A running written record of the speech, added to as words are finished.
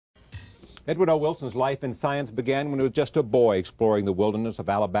Edward O. Wilson's life in science began when he was just a boy exploring the wilderness of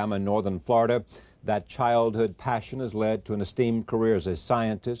Alabama and northern Florida. That childhood passion has led to an esteemed career as a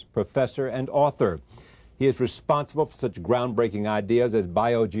scientist, professor, and author. He is responsible for such groundbreaking ideas as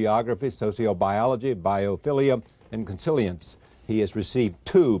biogeography, sociobiology, biophilia, and consilience. He has received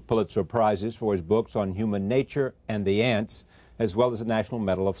 2 Pulitzer Prizes for his books on human nature and the ants, as well as the National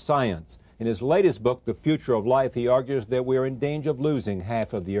Medal of Science. In his latest book, The Future of Life, he argues that we are in danger of losing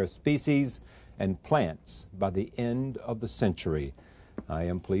half of the Earth's species and plants by the end of the century. I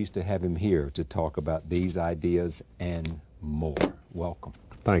am pleased to have him here to talk about these ideas and more. Welcome.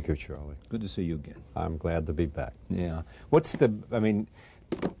 Thank you, Charlie. Good to see you again. I'm glad to be back. Yeah.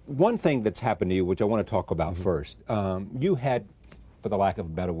 One thing that's happened to you, which I want to talk about first, you had, for the lack of a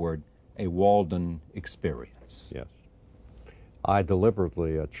better word, a Walden experience. Yes. I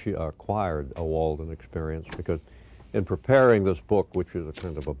deliberately acquired a Walden experience because in preparing this book, which is a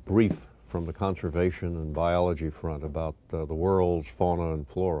kind of a brief from the conservation and biology front about the world's fauna and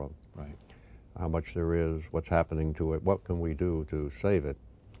flora, right, how much there is, what's happening to it, what can we do to save it,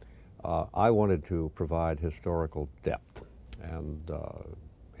 I wanted to provide historical depth. And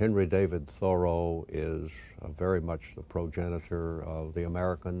Henry David Thoreau is very much the progenitor of the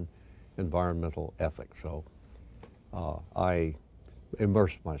American environmental ethic. So I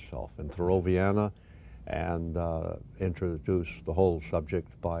immersed myself in Thoreauviana and introduced the whole subject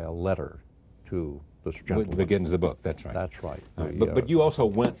by a letter to this gentleman. Which begins the book, that's right. That's right. But you also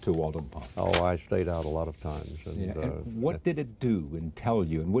went to Walden Pond. Oh, I stayed out a lot of times. And what did it do and tell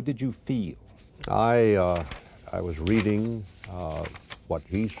you, and what did you feel? I was reading what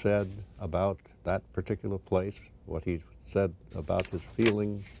he said about that particular place, what he said about his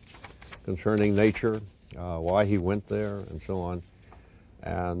feelings concerning nature, why he went there, and so on.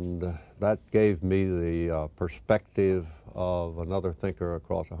 And that gave me the perspective of another thinker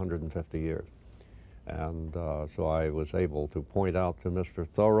across 150 years. And so I was able to point out to Mr.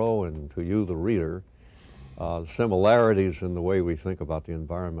 Thoreau and to you, the reader, similarities in the way we think about the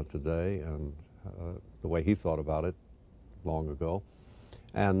environment today and the way he thought about it long ago,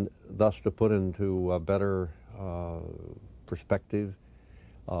 and thus to put into a better perspective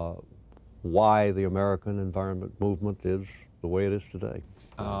why the American environment movement is the way it is today.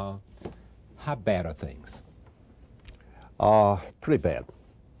 How bad are things? Pretty bad.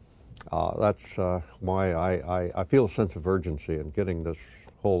 That's why I feel a sense of urgency in getting this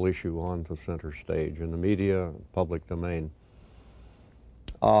whole issue onto center stage in the media and public domain.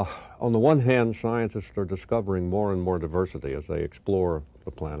 On the one hand, scientists are discovering more and more diversity as they explore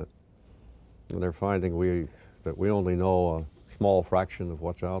the planet. And they're finding that we only know a small fraction of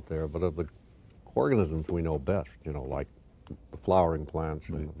what's out there, but of the organisms we know best, you know, like the flowering plants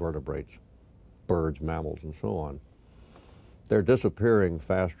and the vertebrates, birds, mammals, and so on. They're disappearing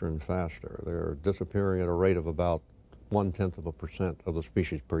faster and faster. They're disappearing at a rate of about 0.1% of the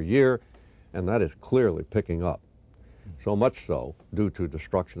species per year, and that is clearly picking up. So much so, due to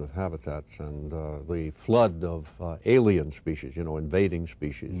destruction of habitats and the flood of alien species, you know, invading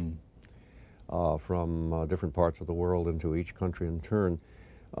species from different parts of the world into each country in turn,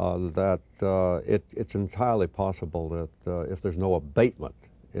 that it's entirely possible that if there's no abatement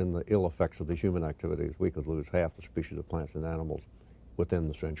in the ill effects of these human activities, we could lose half the species of plants and animals within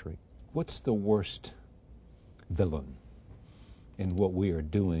the century. What's the worst villain in what we are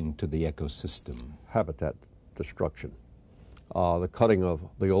doing to the ecosystem? Habitat destruction. The cutting of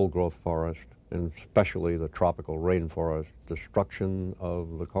the old-growth forest, and especially the tropical rainforest, destruction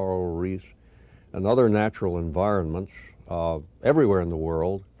of the coral reefs, and other natural environments everywhere in the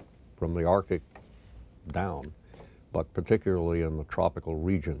world, from the Arctic down, but particularly in the tropical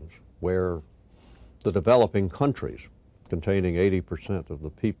regions, where the developing countries, containing 80% of the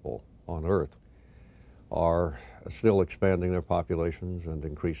people on Earth, are still expanding their populations and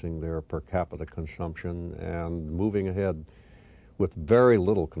increasing their per capita consumption and moving ahead with very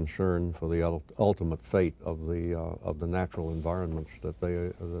little concern for the ultimate fate of the natural environments that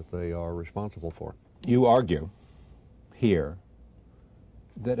they are responsible for. You argue here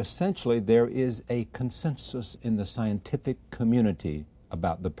that essentially there is a consensus in the scientific community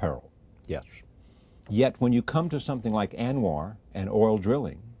about the peril. Yes. Yet when you come to something like ANWR and oil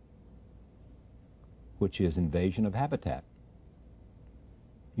drilling, which is invasion of habitat,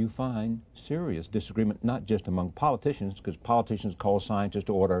 you find serious disagreement, not just among politicians, because politicians call scientists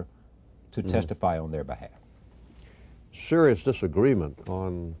to order to testify on their behalf. Serious disagreement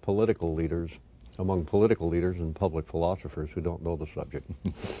on political leaders, among political leaders and public philosophers who don't know the subject,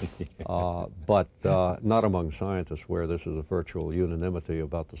 but not among scientists, where this is a virtual unanimity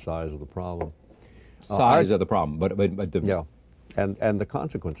about the size of the problem. Size of the problem, but yeah, and the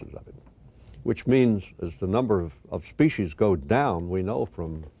consequences of it. which means as the number of species go down, we know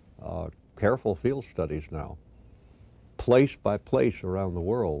from careful field studies now, place by place around the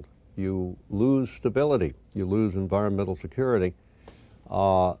world, you lose stability, you lose environmental security.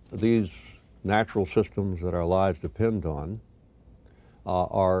 These natural systems that our lives depend on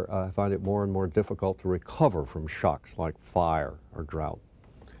I find it more and more difficult to recover from shocks like fire or drought.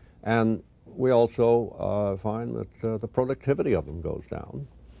 And we also find that the productivity of them goes down.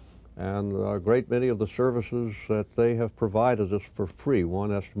 And a great many of the services that they have provided us for free,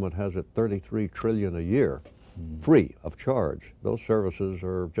 one estimate has it 33 trillion a year, free of charge. Those services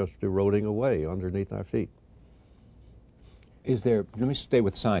are just eroding away underneath our feet. Is there, let me stay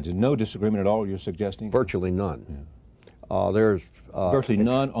with science, is no disagreement at all you're suggesting? Virtually none. Yeah. There's virtually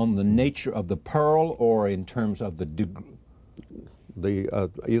none on the nature of the pearl or in terms of the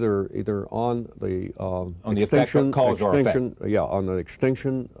either on the on the effect of cause or effect. Yeah, on the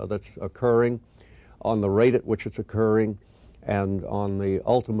extinction that's occurring, on the rate at which it's occurring, and on the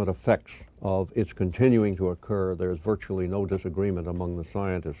ultimate effects of its continuing to occur. There's virtually no disagreement among the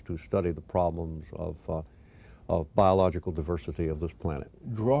scientists who study the problems of biological diversity of this planet.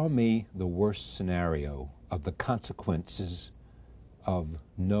 Draw me the worst scenario of the consequences of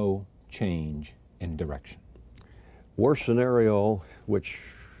no change in direction. Worst scenario, which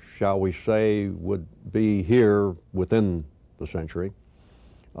shall we say would be here within the century,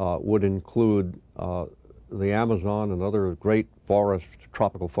 would include the Amazon and other great forest,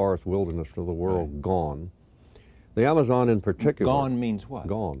 tropical forest wilderness of the world gone. The Amazon in particular. Gone means what?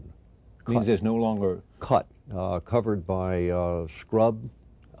 Gone. Means there's no longer... Cut, covered by scrub,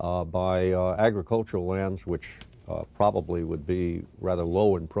 by agricultural lands, which probably would be rather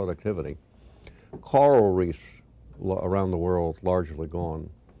low in productivity. Coral reefs around the world largely gone.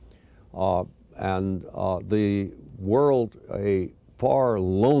 And the world a far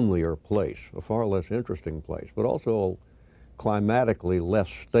lonelier place, a far less interesting place, but also climatically less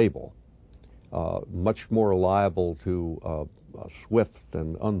stable, much more liable to swift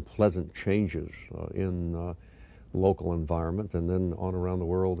and unpleasant changes in local environment and then on around the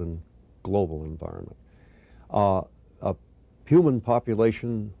world in global environment. A human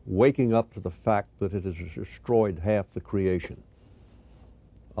population waking up to the fact that it has destroyed half the creation,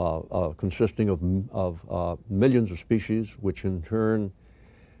 consisting of millions of species, which in turn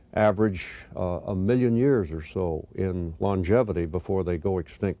average 1 million years or so in longevity before they go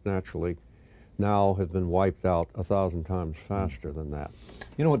extinct naturally, now have been wiped out 1,000 times faster than that.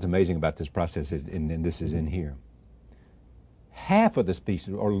 You know what's amazing about this process, and this is in here? Half of the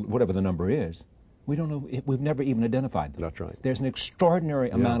species, or whatever the number is, we don't know, we've never even identified them. That's right. There's an extraordinary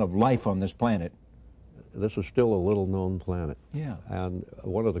amount of life on this planet. This is still a little-known planet. Yeah. And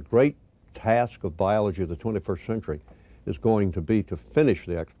one of the great tasks of biology of the 21st century is going to be to finish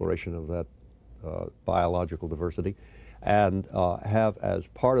the exploration of that biological diversity and have as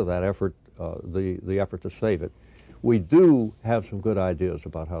part of that effort the effort to save it. We do have some good ideas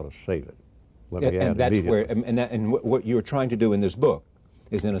about how to save it. Let me add and that's where, immediately. and what you're trying to do in this book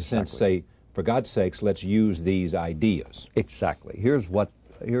is, in a sense, say, for God's sakes, let's use these ideas. Exactly. Here's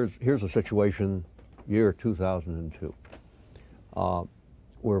a situation, year 2002.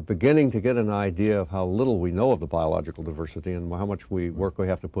 We're beginning to get an idea of how little we know of the biological diversity and how much work we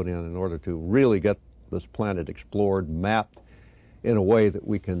have to put in order to really get this planet explored, mapped in a way that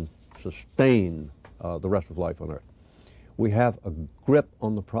we can sustain the rest of life on Earth. We have a grip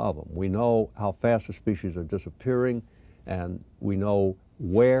on the problem. We know how fast the species are disappearing, and we know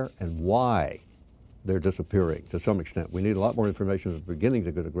where and why they're disappearing to some extent. We need a lot more information at the beginning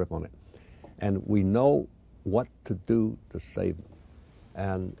to get a grip on it. And we know what to do to save them.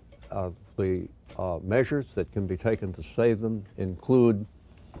 And the measures that can be taken to save them include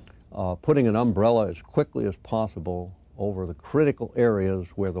putting an umbrella as quickly as possible over the critical areas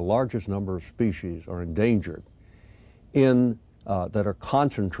where the largest number of species are endangered that are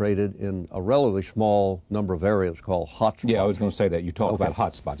concentrated in a relatively small number of areas called hotspots. Yeah, I was going to say that. You talk about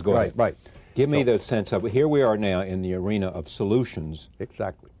hotspots. Go ahead. Right. Give me the sense of, here we are now in the arena of solutions.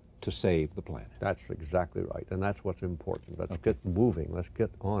 Exactly. To save the planet. That's exactly right, and that's what's important. Let's get moving. Let's get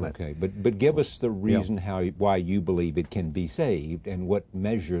on it. Okay, but give us the reason why you believe it can be saved, and what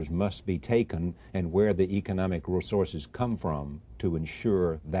measures must be taken, and where the economic resources come from to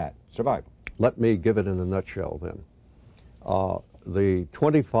ensure that survival. Let me give it in a nutshell then. The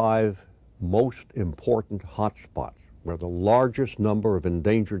 25 most important hotspots where the largest number of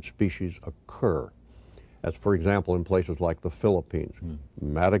endangered species occur, as for example in places like the Philippines,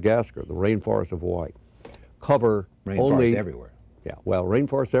 Madagascar, the rainforest of Hawaii, cover rainforest everywhere. Yeah, well,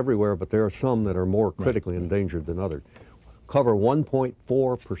 rainforest everywhere, but there are some that are more critically endangered than others. cover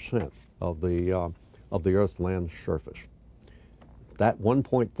 1.4% of the Earth's land surface. That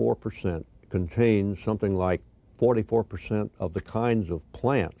 1.4% contains something like 44% of the kinds of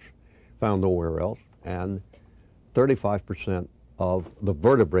plants found nowhere else, and 35% of the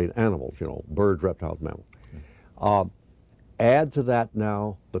vertebrate animals, you know, birds, reptiles, mammals. Add to that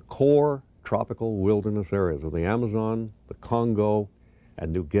now the core tropical wilderness areas of the Amazon, the Congo,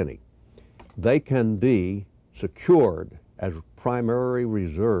 and New Guinea. They can be secured as primary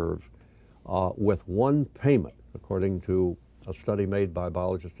reserves with one payment, according to a study made by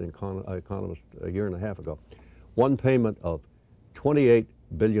biologists and economists a year and a half ago, one payment of $28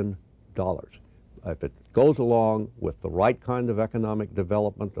 billion. If it goes along with the right kind of economic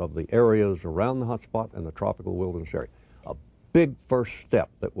development of the areas around the hotspot and the tropical wilderness area, a big first step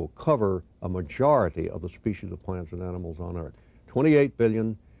that will cover a majority of the species of plants and animals on Earth. 28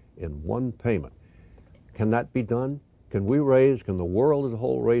 billion in one payment. Can that be done? Can the world as a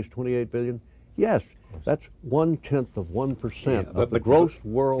whole raise 28 billion? Yes, that's 1/10 of 1% of the gross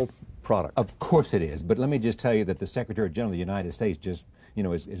world product. Of course it is, but let me just tell you that the Secretary General of the United States just, you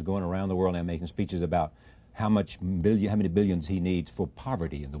know, is going around the world and making speeches about how many billions he needs for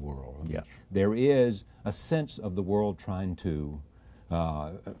poverty in the world. I mean, yes. There is a sense of the world trying to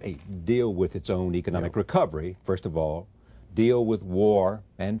deal with its own economic recovery, first of all, deal with war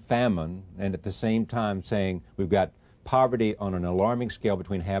and famine, and at the same time saying we've got poverty on an alarming scale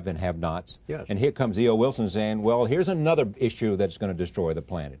between have and have-nots. Yes. And here comes E.O. Wilson saying, well, here's another issue that's going to destroy the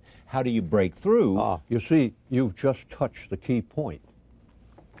planet. How do you break through? You see, you've just touched the key point.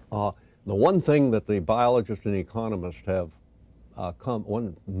 The one thing that the biologists and economists have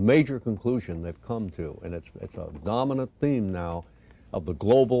one major conclusion they've come to, and it's a dominant theme now of the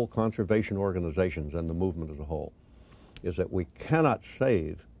global conservation organizations and the movement as a whole, is that we cannot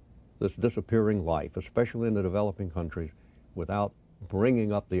save this disappearing life, especially in the developing countries, without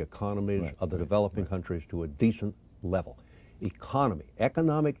bringing up the economies of the developing countries to a decent level.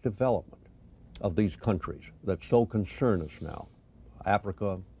 Economic development of these countries that so concern us now,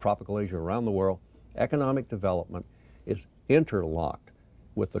 Africa, tropical Asia, around the world, economic development is interlocked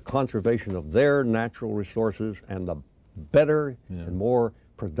with the conservation of their natural resources and the better and more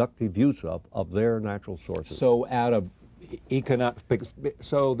productive use of their natural sources. So out of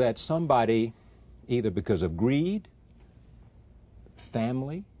so that somebody, either because of greed,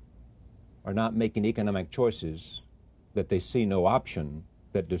 family, are not making economic choices that they see no option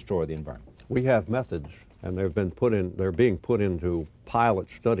that destroy the environment. We have methods, and they're being put into pilot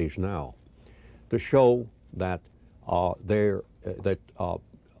studies now to show that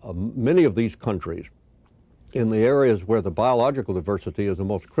many of these countries, in the areas where the biological diversity is the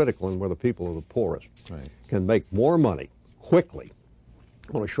most critical and where the people are the poorest, can make more money quickly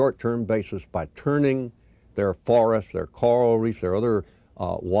on a short-term basis by turning their forests, their coral reefs, their other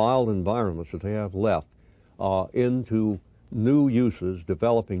wild environments that they have left into new uses,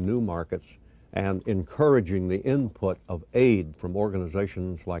 developing new markets, and encouraging the input of aid from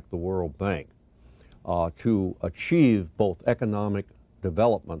organizations like the World Bank to achieve both economic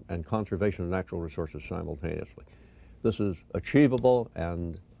development and conservation of natural resources simultaneously. This is achievable,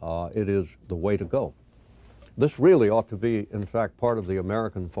 and it is the way to go. This really ought to be, in fact, part of the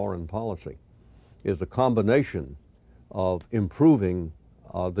American foreign policy, is a combination of improving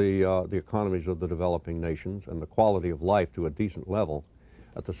the economies of the developing nations and the quality of life to a decent level,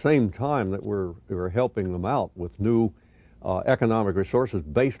 at the same time that we're helping them out with new economic resources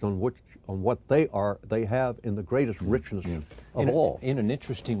based on what they have in the greatest richness of all. In an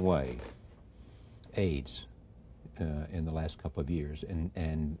interesting way, AIDS in the last couple of years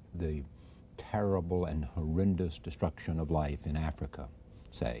and the terrible and horrendous destruction of life in Africa,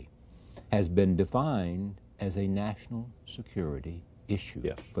 say, has been defined as a national security issue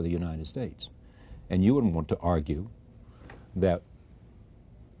for the United States. And you wouldn't want to argue that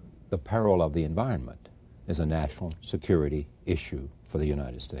the peril of the environment is a national security issue for the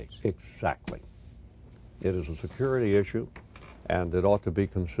United States. Exactly. It is a security issue, and it ought to be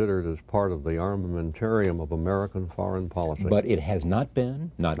considered as part of the armamentarium of American foreign policy. But it has not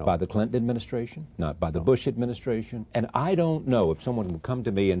been, not by the Clinton administration, not by the Bush administration, and I don't know if someone will come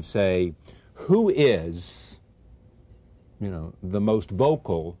to me and say, who is, the most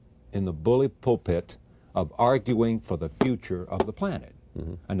vocal in the bully pulpit of arguing for the future of the planet.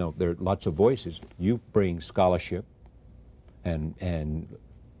 I know there are lots of voices. You bring scholarship and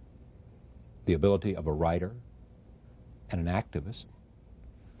the ability of a writer and an activist,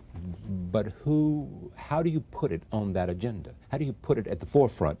 but how do you put it on that agenda? How do you put it at the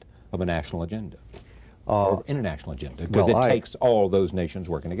forefront of a national agenda? or international agenda? Because it takes all those nations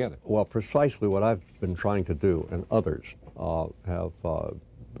working together. Well, precisely what I've been trying to do, and others have,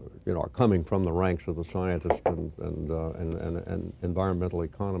 are coming from the ranks of the scientists and environmental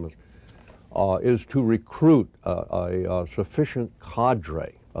economists, is to recruit a sufficient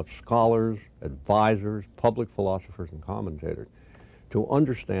cadre of scholars, advisors, public philosophers, and commentators to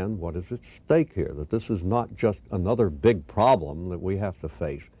understand what is at stake here, that this is not just another big problem that we have to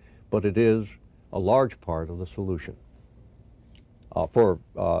face, but it is a large part of the solution for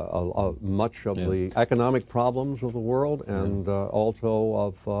much of the economic problems of the world and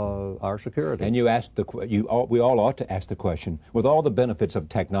also of our security. And you asked we all ought to ask the question, with all the benefits of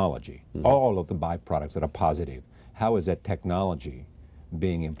technology, all of the byproducts that are positive, how is that technology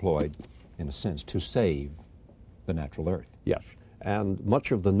being employed, in a sense, to save the natural earth? Yes, and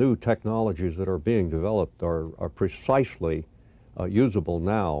much of the new technologies that are being developed are precisely usable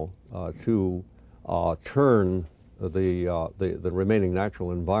now to turn the remaining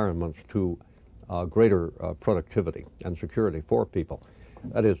natural environments to greater productivity and security for people.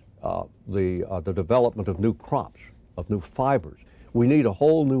 That is, the development of new crops, of new fibers. We need a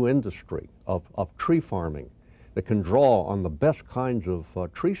whole new industry of tree farming that can draw on the best kinds of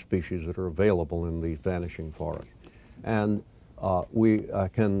tree species that are available in these vanishing forests. And we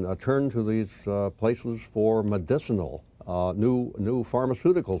can turn to these places for medicinal, new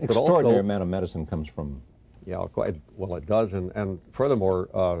pharmaceuticals. Extraordinary amount of medicine comes from. Yeah, quite, well, it does. And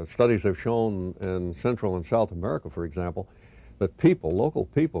furthermore, studies have shown in Central and South America, for example, that local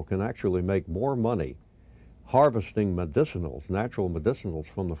people can actually make more money harvesting natural medicinals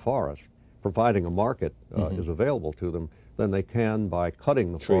from the forest, providing a market is available to them, than they can by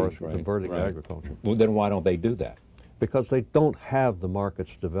cutting the forest and converting to agriculture. Well, then why don't they do that? Because they don't have the markets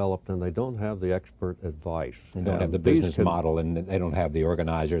developed and they don't have the expert advice. They don't have the business model, and they don't have the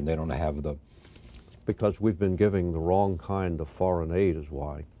organizer, and they don't have the... Because we've been giving the wrong kind of foreign aid is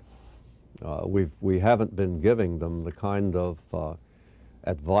why. We haven't been giving them the kind of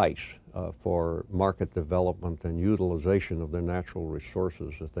advice for market development and utilization of their natural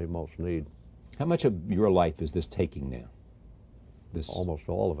resources that they most need. How much of your life is this taking now? Almost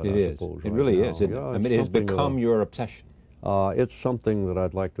all of it, I suppose. It really is. I mean, it has become your obsession. It's something that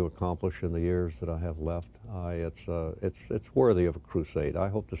I'd like to accomplish in the years that I have left. It's worthy of a crusade. I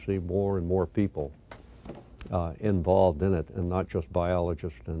hope to see more and more people involved in it, and not just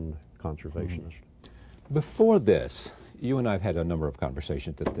biologists and conservationists. Before this, you and I have had a number of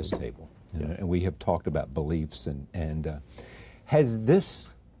conversations at this table, and we have talked about beliefs. And has this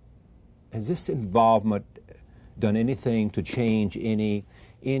involvement done anything to change any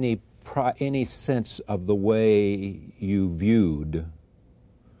sense of the way you viewed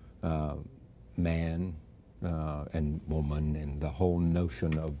man and woman, and the whole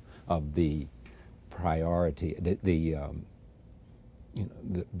notion of the priority,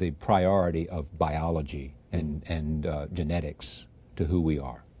 the priority of biology and genetics to who we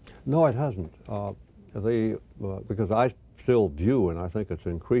are? No, it hasn't. Because I still view, and I think it's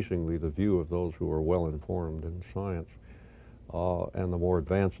increasingly the view of those who are well informed in science and the more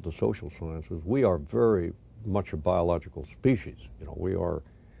advanced of the social sciences, we are very much a biological species. We are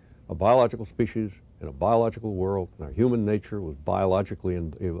a biological species in a biological world, and our human nature was biologically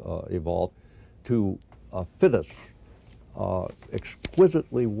evolved to fit us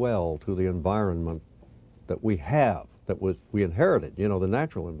exquisitely well to the environment that we have, we inherited, the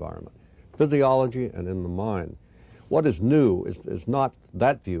natural environment, physiology and in the mind. What is new is not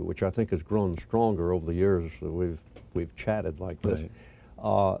that view, which I think has grown stronger over the years that we've chatted like this.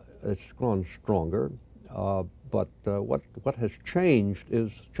 Right. It's grown stronger, but what has changed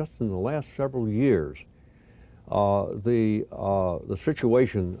is just in the last several years, the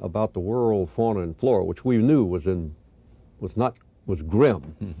situation about the world fauna and flora, which we knew was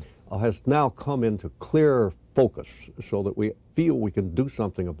grim, has now come into clear focus, so that we feel we can do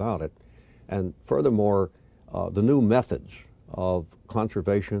something about it. And furthermore, the new methods of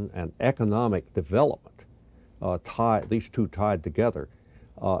conservation and economic development, these two tied together,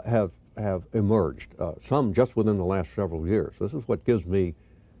 have emerged, some just within the last several years. This is what gives me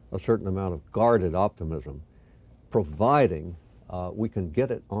a certain amount of guarded optimism, providing we can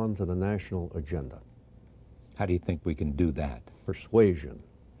get it onto the national agenda. How do you think we can do that? Persuasion,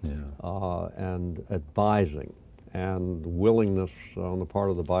 and advising, and willingness on the part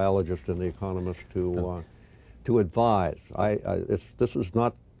of the biologist and the economist to advise. This is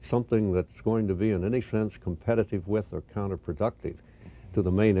not something that's going to be in any sense competitive with or counterproductive to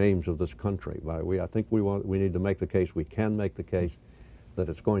the main aims of this country. I think we need to make the case, we can make the case, that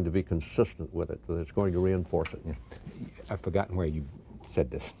it's going to be consistent with it, that it's going to reinforce it. I've forgotten where you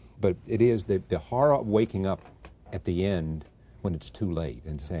said this, But it is the horror of waking up at the end when it's too late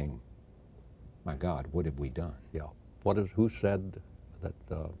and saying, my God, what have we done? Yeah. Who said that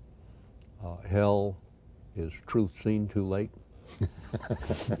hell is truth seen too late?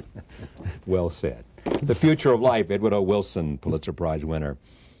 Well said. The Future of Life, Edward O. Wilson, Pulitzer Prize winner.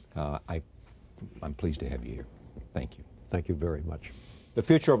 I'm pleased to have you here. Thank you. Thank you very much. The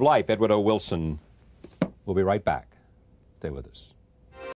Future of Life, Edward O. Wilson. We'll be right back. Stay with us.